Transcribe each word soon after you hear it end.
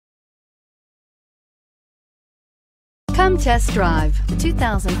Come test drive the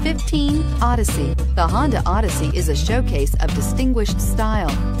 2015 Odyssey. The Honda Odyssey is a showcase of distinguished style,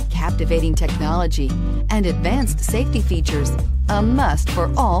 captivating technology, and advanced safety features. A must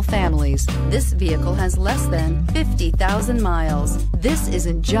for all families. This vehicle has less than 50,000 miles. This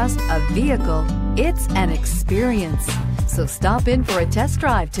isn't just a vehicle, it's an experience. So stop in for a test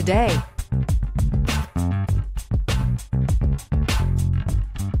drive today.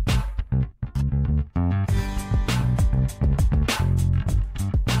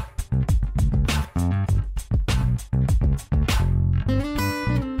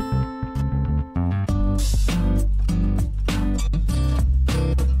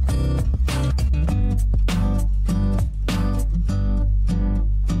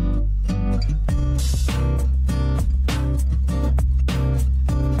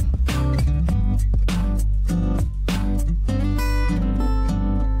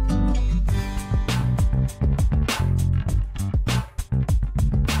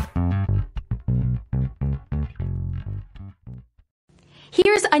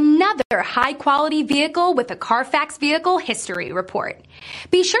 Here's another high-quality vehicle with a Carfax Vehicle History Report.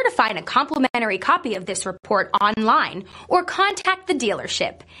 Be sure to find a complimentary copy of this report online or contact the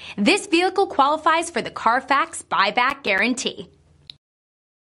dealership. This vehicle qualifies for the Carfax Buyback Guarantee.